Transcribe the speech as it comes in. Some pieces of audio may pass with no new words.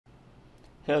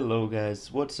Hello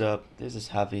guys, what's up? This is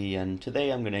Javi and today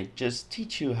I'm gonna just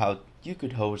teach you how you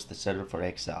could host the server for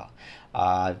Exile.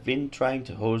 I've been trying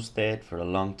to host it for a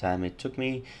long time. It took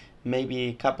me maybe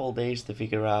a couple days to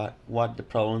figure out what the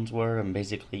problems were, and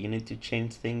basically you need to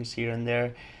change things here and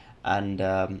there, and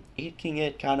it can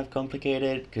get kind of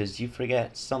complicated because you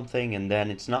forget something and then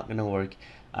it's not gonna work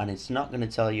and it's not gonna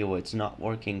tell you it's not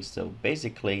working. So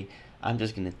basically I'm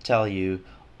just gonna tell you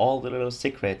all the little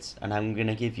secrets, and I'm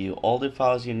gonna give you all the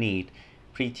files you need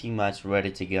pretty much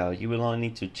ready to go. You will only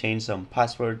need to change some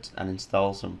passwords and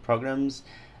install some programs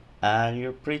and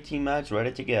you're pretty much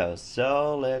ready to go.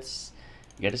 So let's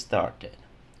get started.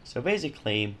 So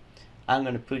basically I'm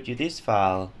gonna put you this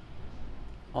file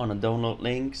on a download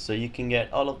link so you can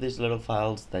get all of these little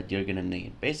files that you're gonna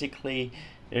need. Basically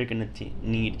you're gonna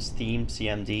need Steam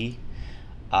CMD.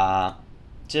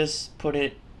 Just put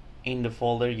it in the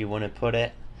folder you want to put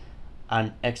it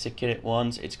and execute it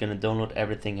once. It's gonna download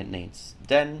everything it needs.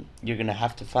 Then you're gonna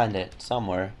have to find it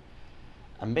somewhere,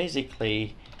 and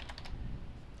basically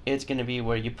it's gonna be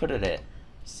where you put it at.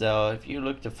 So if you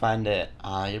look to find it,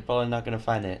 you're probably not gonna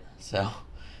find it. So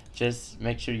just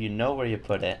make sure you know where you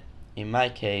put it. In my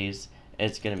case,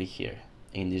 it's gonna be here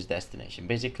in this destination.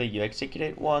 Basically you execute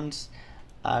it once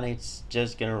and it's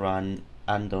just gonna run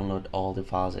and download all the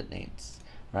files it needs,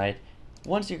 right?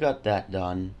 Once you got that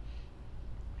done,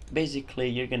 basically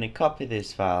you're gonna copy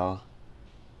this file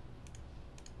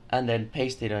and then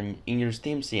paste it in your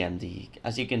Steam CMD.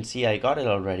 As you can see, I got it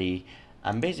already,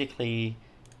 and basically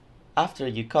after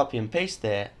you copy and paste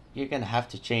it, you're gonna have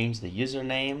to change the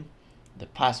username, the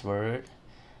password,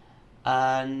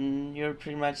 and you're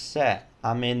pretty much set.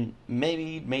 I mean,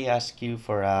 maybe it may ask you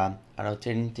for an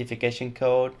authentication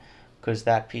code because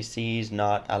that PC is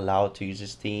not allowed to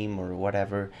use Steam or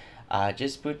whatever.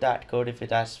 Just put that code if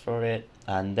it asks for it,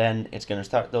 and then it's gonna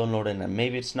start downloading. And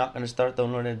maybe it's not gonna start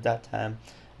downloading at that time,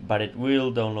 but it will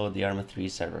download the Arma 3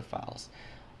 server files.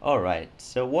 Alright,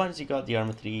 so once you got the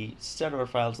Arma 3 server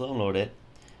files downloaded,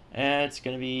 it's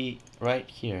gonna be right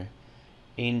here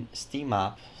in Steam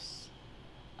apps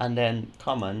and then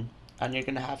common, and you're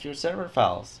gonna have your server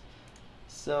files.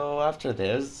 So after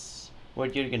this,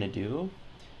 what you're gonna do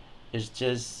is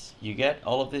just you get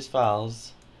all of these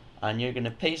files and you're gonna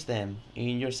paste them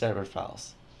in your server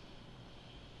files.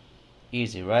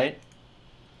 Easy, right?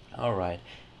 Alright,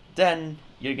 then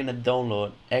you're gonna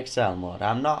download Exile mod.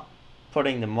 I'm not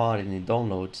putting the mod in the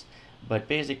downloads, but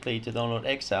basically to download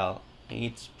Exile,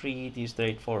 it's pretty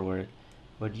straightforward.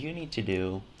 What you need to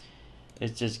do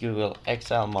is just Google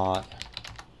Exile mod.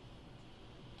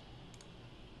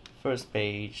 First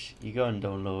page, you go and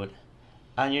download,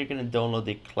 and you're gonna download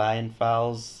the client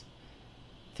files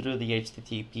through the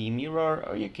HTTP mirror,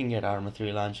 or you can get Arma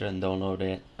 3 launcher and download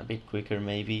it a bit quicker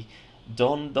maybe.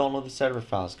 Don't download the server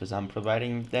files because I'm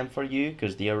providing them for you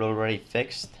because they are already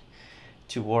fixed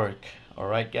to work.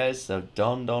 Alright guys, so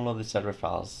don't download the server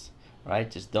files,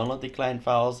 right? Just download the client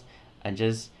files, and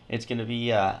just it's gonna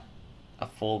be a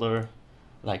folder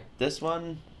like this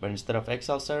one, but instead of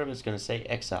Exile server it's gonna say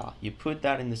Exile. You put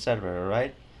that in the server.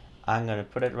 Alright, I'm gonna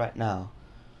put it right now.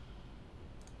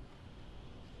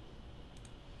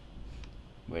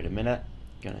 Wait a minute,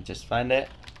 gonna just find it,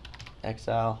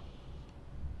 Exile,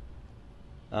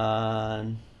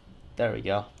 and there we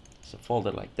go. It's a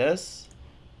folder like this.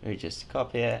 You just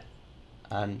copy it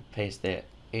and paste it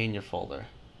in your folder.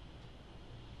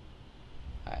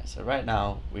 Alright, so right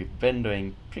now we've been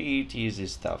doing pretty easy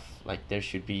stuff, like there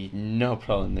should be no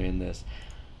problem doing this.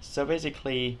 So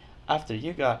basically after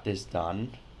you got this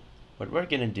done, what we're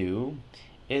gonna do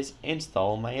is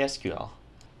install MySQL.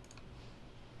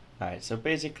 Alright, so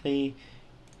basically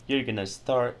you're gonna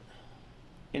start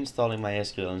installing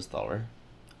MySQL installer,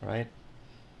 right?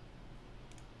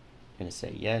 You're gonna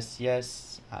say yes,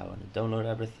 yes, I want to download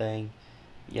everything,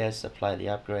 yes, apply the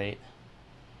upgrade.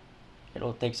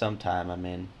 It'll take some time. I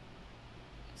mean,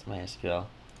 it's MySQL,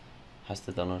 has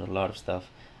to download a lot of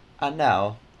stuff. And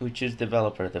now we choose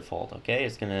developer default. Okay,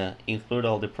 it's gonna include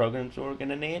all the programs we're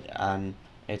gonna need, and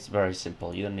it's very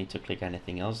simple. You don't need to click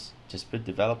anything else, just put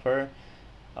developer.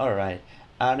 Alright,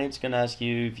 and it's gonna ask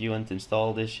you if you want to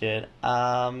install this shit.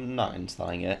 I'm not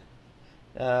installing it.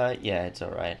 Yeah, it's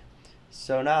alright.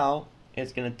 So now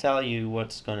it's gonna tell you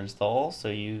what's gonna install, so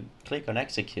you click on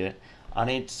execute and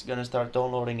it's gonna start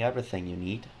downloading everything you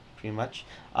need pretty much,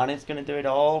 and it's gonna do it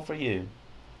all for you.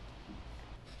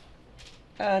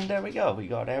 And there we go, we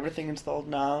got everything installed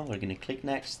now. We're gonna click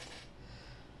next.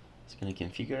 It's gonna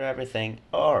configure everything.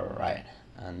 Alright,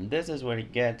 and this is where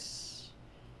it gets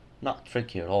not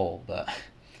tricky at all, but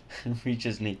we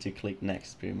just need to click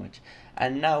next pretty much.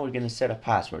 And now we're gonna set a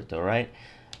password. Alright,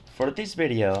 for this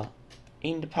video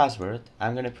in the password,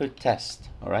 I'm gonna put test.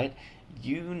 Alright,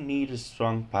 you need a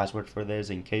strong password for this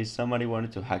in case somebody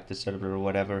wanted to hack the server or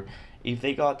whatever. If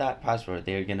they got that password,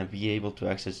 they're gonna be able to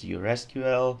access your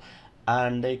SQL,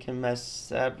 and they can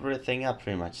mess everything up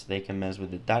pretty much. They can mess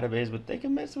with the database, but they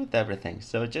can mess with everything.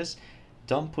 So just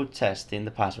don't put test in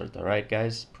the password. Alright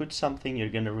guys, put something you're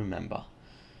gonna remember.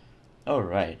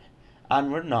 Alright,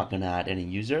 and we're not gonna add any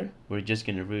user, we're just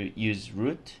gonna use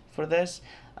root for this.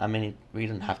 I mean, we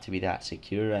don't have to be that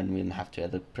secure, and we don't have to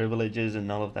add the privileges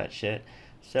and all of that shit,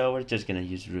 so we're just gonna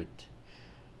use root.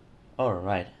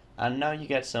 Alright, and now you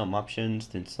get some options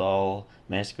to install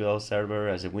MySQL server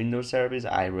as a Windows service.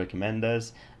 I recommend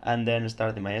this, and then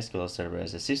start the MySQL server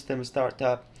as a system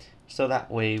startup, so that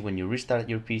way when you restart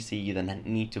your PC you don't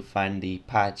need to find the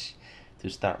patch to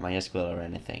start MySQL or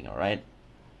anything. Alright,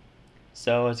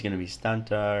 so it's gonna be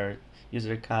standard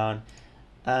user account,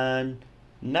 and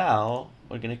now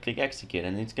we're gonna click execute,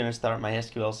 and it's gonna start my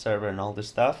SQL server and all this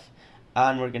stuff,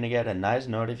 and we're gonna get a nice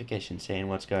notification saying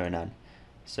what's going on.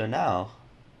 So now,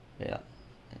 yeah,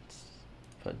 let's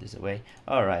put this away.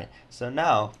 Alright, so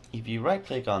now if you right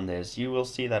click on this, you will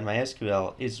see that my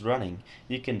SQL is running.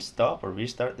 You can stop or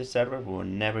restart the server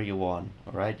whenever you want.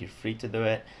 Alright, you're free to do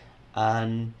it,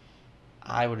 and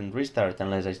I wouldn't restart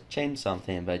unless I change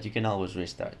something, but you can always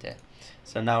restart it.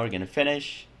 So now we're gonna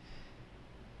finish,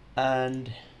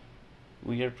 and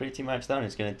we are pretty much done.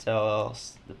 It's gonna tell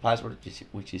us the password,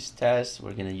 which is test.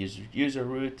 We're gonna use user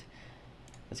root.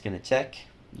 It's gonna check,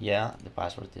 yeah, the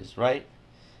password is right,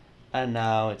 and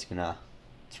now it's gonna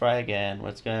try again.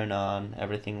 What's going on?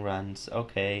 Everything runs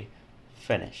okay.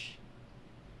 Finish.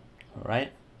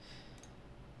 Alright,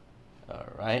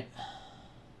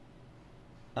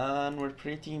 and we're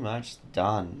pretty much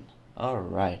done.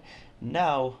 Alright,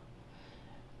 now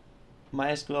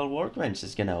MySQL Workbench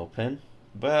is gonna open,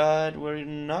 but we're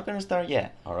not gonna start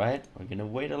yet. Alright, we're gonna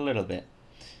wait a little bit.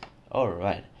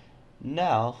 Alright,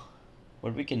 now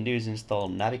what we can do is install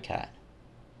Navicat.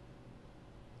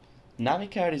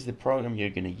 Navicat is the program you're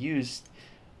gonna use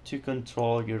to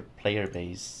control your player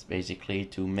base, basically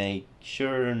to make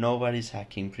sure nobody's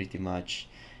hacking pretty much.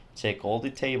 Check all the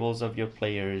tables of your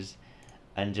players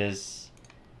and just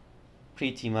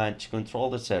pretty much control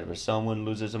the server. Someone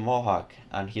loses a mohawk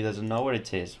and he doesn't know where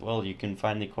it is. Well, you can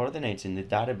find the coordinates in the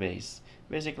database.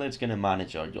 Basically, it's gonna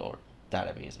manage all your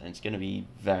database, and it's gonna be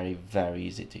very, very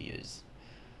easy to use.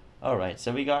 Alright,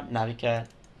 so we got Navicat,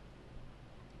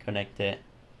 connect it.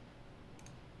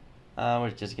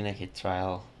 We're just gonna hit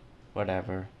trial,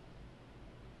 whatever.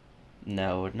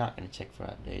 No, we're not gonna check for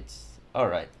updates.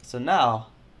 Alright, so now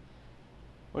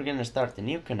we're gonna start a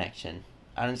new connection,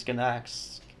 and it's gonna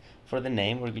ask for the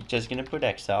name. We're just gonna put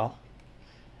Exile.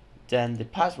 Then the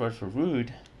password for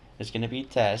root is gonna be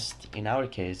test. In our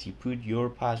case, you put your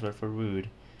password for root,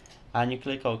 and you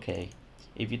click OK.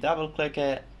 If you double click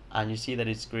it and you see that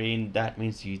it's green, that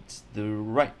means it's the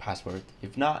right password.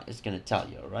 If not, it's gonna tell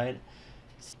you. Alright,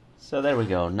 so there we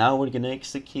go. Now we're gonna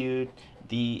execute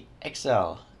the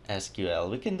Exile SQL.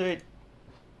 We can do it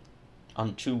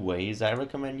on two ways. I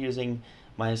recommend using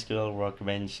MySQL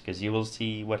Workbench because you will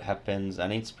see what happens,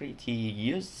 and it's pretty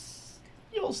you'll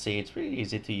see it's pretty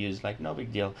easy to use, like no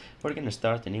big deal. We're gonna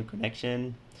start a new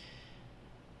connection.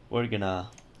 We're gonna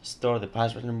store the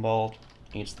password in vault.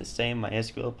 It's the same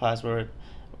MySQL password.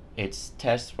 It's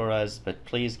test for us, but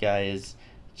please guys,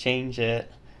 change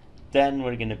it. Then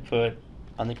we're gonna put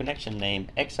on the connection name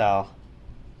Exile.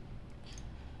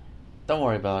 Don't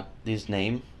worry about this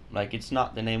name, like it's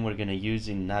not the name we're gonna use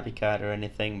in Navicat or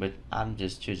anything, but I'm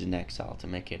just choosing Exile to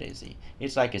make it easy.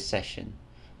 It's like a session.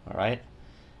 Alright,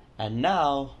 and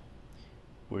now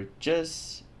we're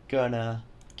just gonna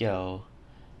go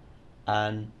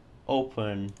and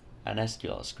open an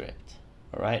SQL script.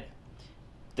 Alright,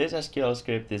 this SQL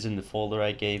script is in the folder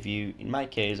I gave you. In my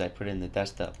case, I put it in the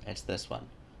desktop. It's this one.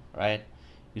 Right,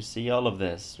 you see all of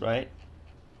this, right?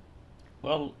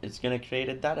 Well, it's gonna create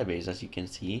a database. As you can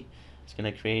see, it's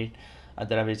gonna create a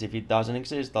database if it doesn't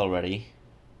exist already,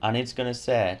 and it's gonna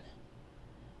set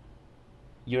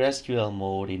your SQL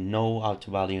mode in no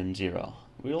auto value in 0.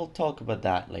 We'll talk about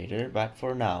that later, but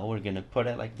for now we're gonna put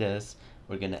it like this.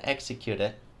 We're gonna execute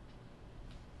it.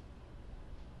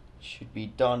 Should be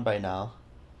done by now.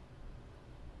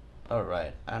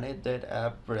 Alright, and it did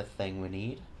everything we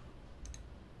need.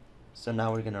 So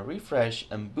now we're gonna refresh,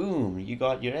 and boom, you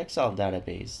got your Excel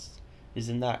database.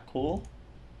 Isn't that cool?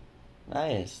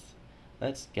 Nice.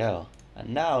 Let's go. And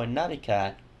now in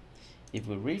Navicat, if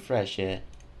we refresh it,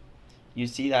 you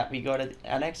see that we got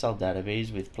an Excel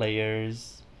database with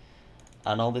players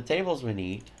and all the tables we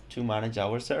need to manage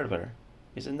our server.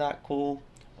 Isn't that cool?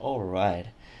 Alright.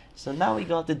 So now we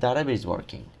got the database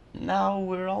working. Now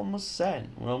we're almost set.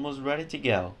 We're almost ready to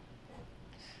go.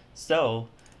 So,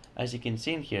 as you can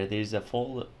see in here, there's a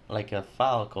folder, like a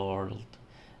file called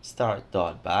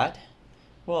start.bat.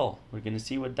 Well, we're gonna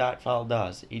see what that file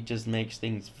does. It just makes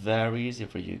things very easy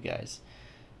for you guys.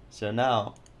 So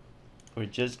now, we're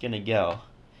just gonna go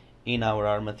in our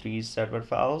Arma 3 server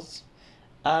files,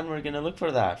 and we're gonna look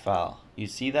for that file. You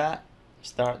see that?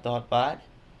 Start.bat?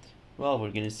 Well,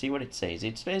 we're gonna see what it says.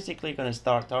 It's basically gonna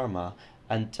start Arma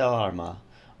and tell Arma,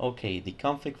 okay, the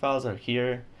config files are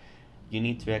here. You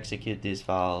need to execute these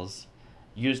files,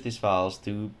 use these files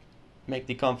to make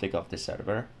the config of the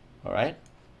server. Alright?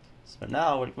 So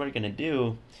now what we're gonna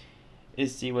do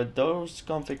is see what those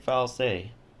config files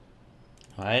say.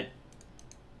 Alright?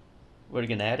 We're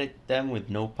gonna edit them with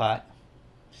Notepad,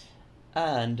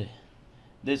 and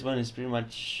this one is pretty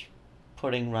much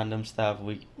putting random stuff.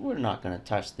 We're not gonna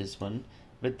touch this one,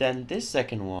 but then this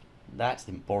second one, that's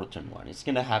the important one. It's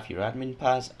gonna have your admin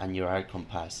pass and your icon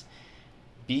pass.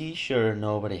 Be sure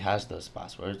nobody has those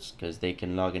passwords, because they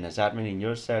can log in as admin in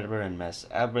your server and mess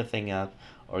everything up,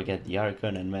 or get the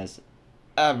icon and mess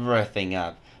everything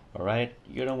up. Alright?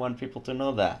 You don't want people to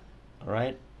know that.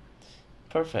 Alright?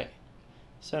 Perfect.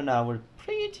 So now we're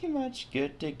pretty much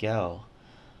good to go.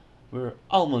 We're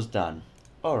almost done.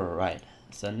 Alright,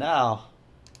 so now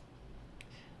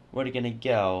we're gonna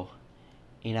go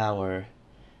in our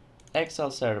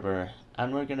Exile server,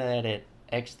 and we're gonna edit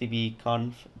extDB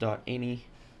conf.ini,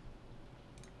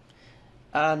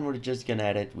 and we're just gonna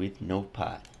edit with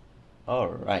Notepad.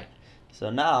 Alright, so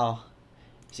now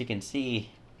as you can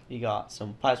see, we got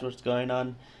some passwords going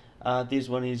on. This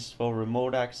one is for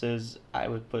remote access. I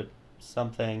would put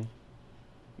something,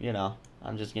 you know,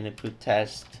 I'm just gonna put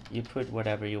test. You put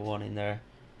whatever you want in there.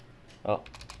 Oh,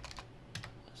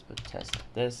 let's put test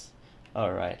like this.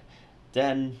 Alright,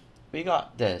 then we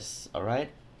got this.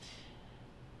 Alright,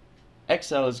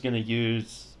 Exile is gonna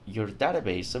use your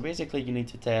database, so basically you need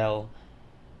to tell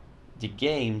the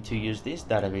game to use this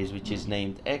database, which is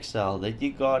named Exile, that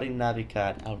you got in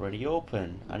Navicat already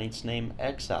open, and it's named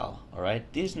Exile.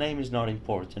 Alright, this name is not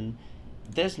important.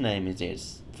 This name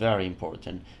is very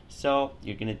important. So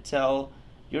you're gonna tell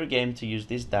your game to use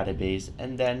this database,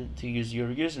 and then to use your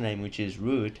username, which is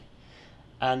root,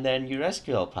 and then your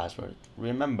SQL password.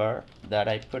 Remember that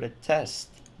I put a test,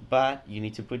 but you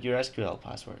need to put your SQL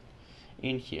password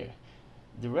in here.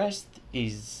 The rest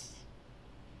is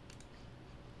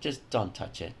just don't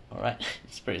touch it. Alright,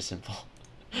 it's pretty simple.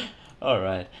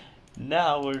 Alright,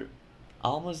 now we're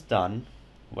almost done.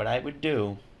 What I would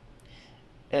do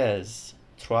is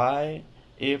try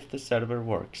if the server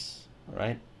works.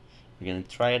 Alright, we're gonna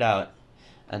try it out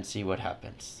and see what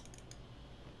happens.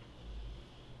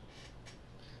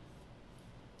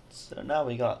 So now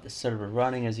we got the server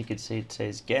running. As you can see, it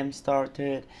says game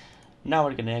started. Now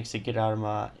we're gonna execute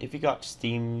Arma. If you got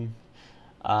Steam,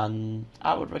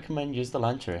 I would recommend use the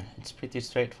launcher. It's pretty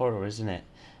straightforward, isn't it?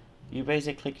 You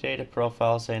basically create a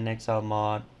profile, say an Exile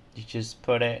mod. You just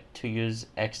put it to use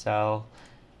Exile,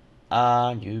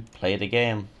 and you play the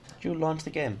game. You launch the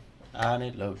game, and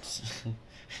it loads.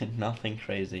 Nothing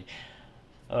crazy.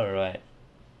 Alright,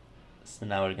 so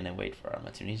now we're gonna wait for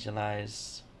Arma to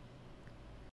initialize.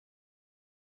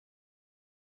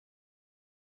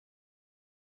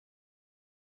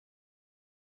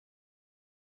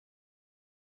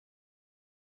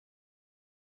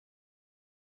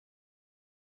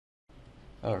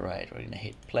 Alright, we're gonna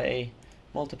hit play,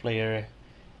 multiplayer,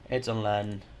 it's on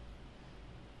LAN.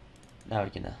 Now we're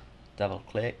gonna double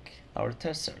click our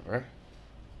test server.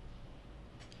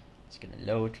 It's gonna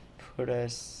load, put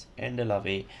us in the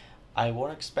lobby. I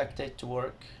won't expect it to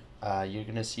work. You're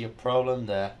gonna see a problem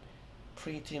that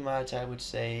pretty much, I would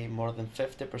say, more than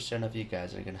 50% of you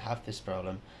guys are gonna have this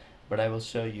problem, but I will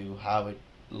show you how it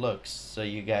looks so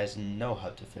you guys know how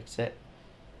to fix it.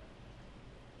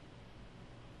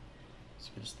 It's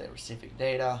gonna stay receiving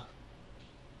data.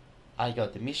 I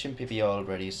got the mission PBO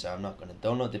already, so I'm not gonna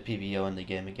download the PBO in the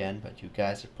game again, but you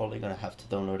guys are probably gonna have to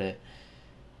download it.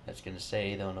 That's gonna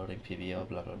say downloading PBO,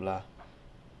 blah blah blah.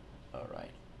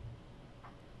 Alright,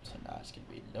 so now it's gonna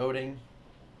be loading.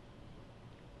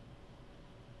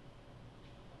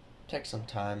 Take some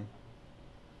time,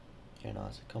 you know,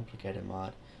 it's a complicated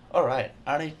mod. Alright,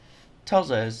 and it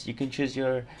tells us you can choose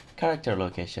your character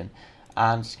location.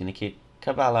 I'm just gonna keep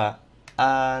Kabbalah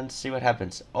and see what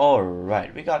happens.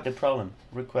 Alright, we got the problem,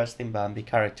 requesting Bambi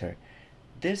character.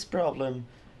 This problem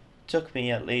took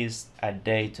me at least a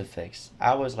day to fix.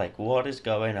 I was like, what is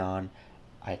going on?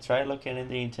 I tried looking in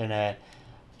the internet.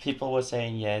 People were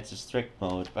saying, yeah, it's a strict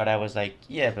mode, but I was like,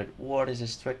 yeah, but what is a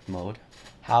strict mode?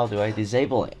 How do I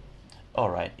disable it?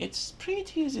 Alright, it's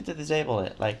pretty easy to disable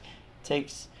it. Like,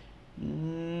 takes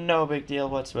no big deal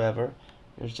whatsoever.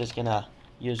 You're just gonna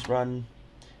use run,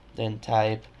 then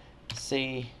type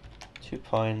C 2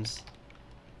 points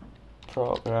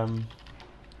program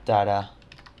data,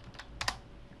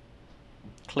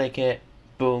 click it,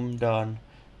 boom, done.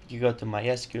 You go to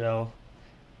MySQL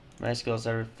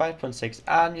server 5.6,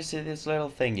 and you see this little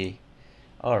thingy.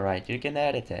 Alright, you can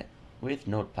edit it with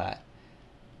Notepad.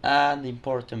 And the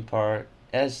important part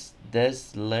is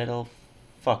this little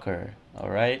fucker,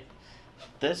 alright?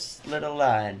 This little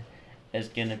line is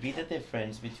gonna be the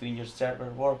difference between your server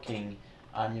working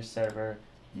and your server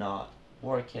not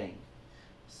working.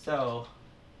 So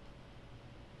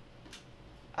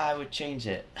I would change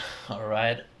it.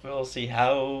 Alright, we'll see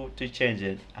how to change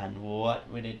it and what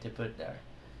we need to put there.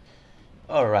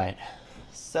 Alright,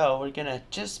 so we're gonna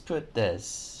just put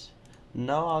this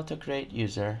no auto create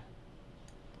user.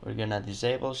 We're gonna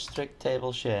disable strict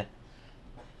table shit,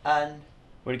 and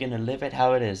we're gonna leave it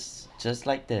how it is, just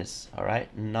like this.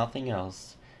 Alright, nothing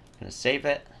else. I'm gonna save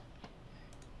it,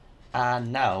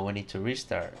 and now we need to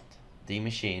restart the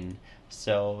machine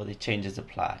so the changes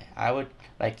apply. I would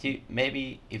like you,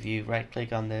 maybe if you right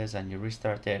click on this and you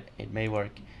restart it, it may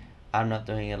work. I'm not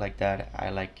doing it like that. I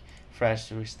like fresh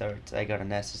restarts. I got an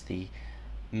SSD.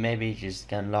 Maybe you just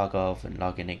can log off and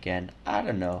log in again. I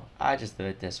don't know. I just do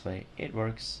it this way. It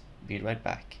works. Be right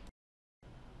back.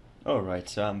 Alright,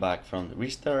 so I'm back from the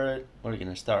restart. We're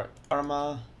gonna start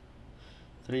Arma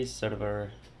 3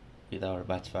 server with our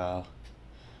batch file.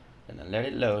 Gonna let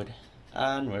it load,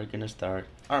 and we're gonna start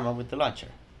Arma with the launcher.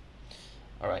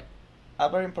 Alright, a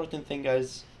very important thing,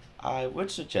 guys. I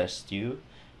would suggest you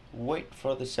wait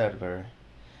for the server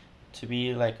to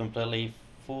be like completely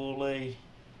fully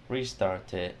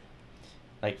restarted,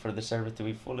 like for the server to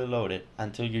be fully loaded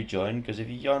until you join, because if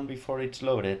you join before it's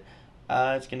loaded,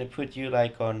 it's gonna put you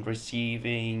like on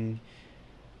receiving,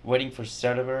 waiting for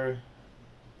server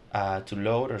to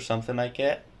load or something like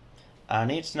that. And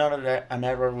it's not an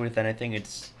error with anything,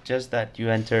 it's just that you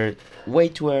entered way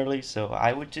too early. So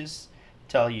I would just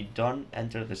tell you, don't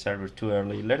enter the server too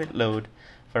early. Let it load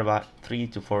for about 3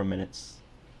 to 4 minutes,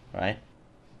 right?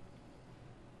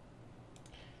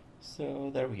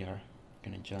 So there we are.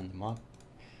 Gonna join the mod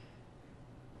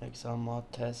Exile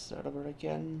mod test server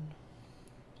again.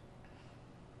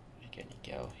 We're gonna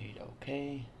go hit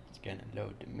OK. It's gonna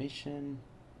load the mission.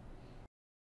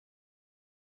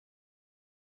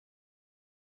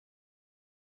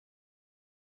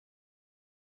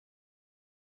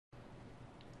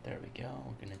 There we go.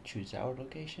 We're gonna choose our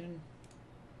location,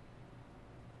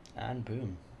 and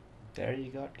boom, there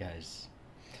you got, guys.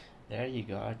 There you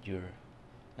got your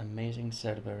amazing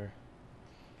server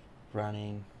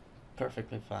running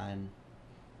perfectly fine.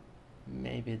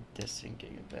 Maybe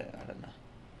desyncing a bit, I don't know.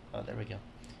 Oh, there we go.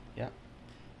 Yeah,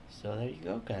 so there you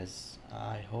go, guys.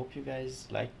 I hope you guys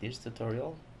like this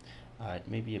tutorial. It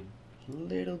may be a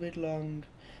little bit long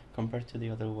compared to the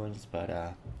other ones, but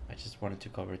I just wanted to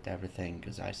cover everything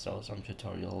because I saw some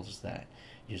tutorials that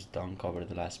just don't cover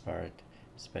the last part,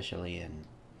 especially in,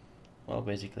 well,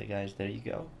 basically, guys, there you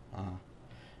go.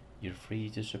 You're free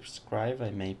to subscribe.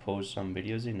 I may post some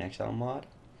videos in Exile mod,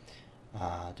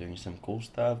 doing some cool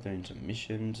stuff, doing some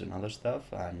missions and other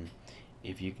stuff. And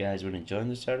if you guys want to join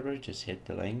the server, just hit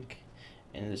the link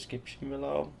in the description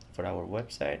below for our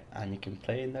website, and you can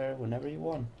play in there whenever you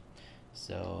want.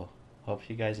 So hope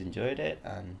you guys enjoyed it,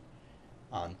 and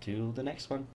until the next one.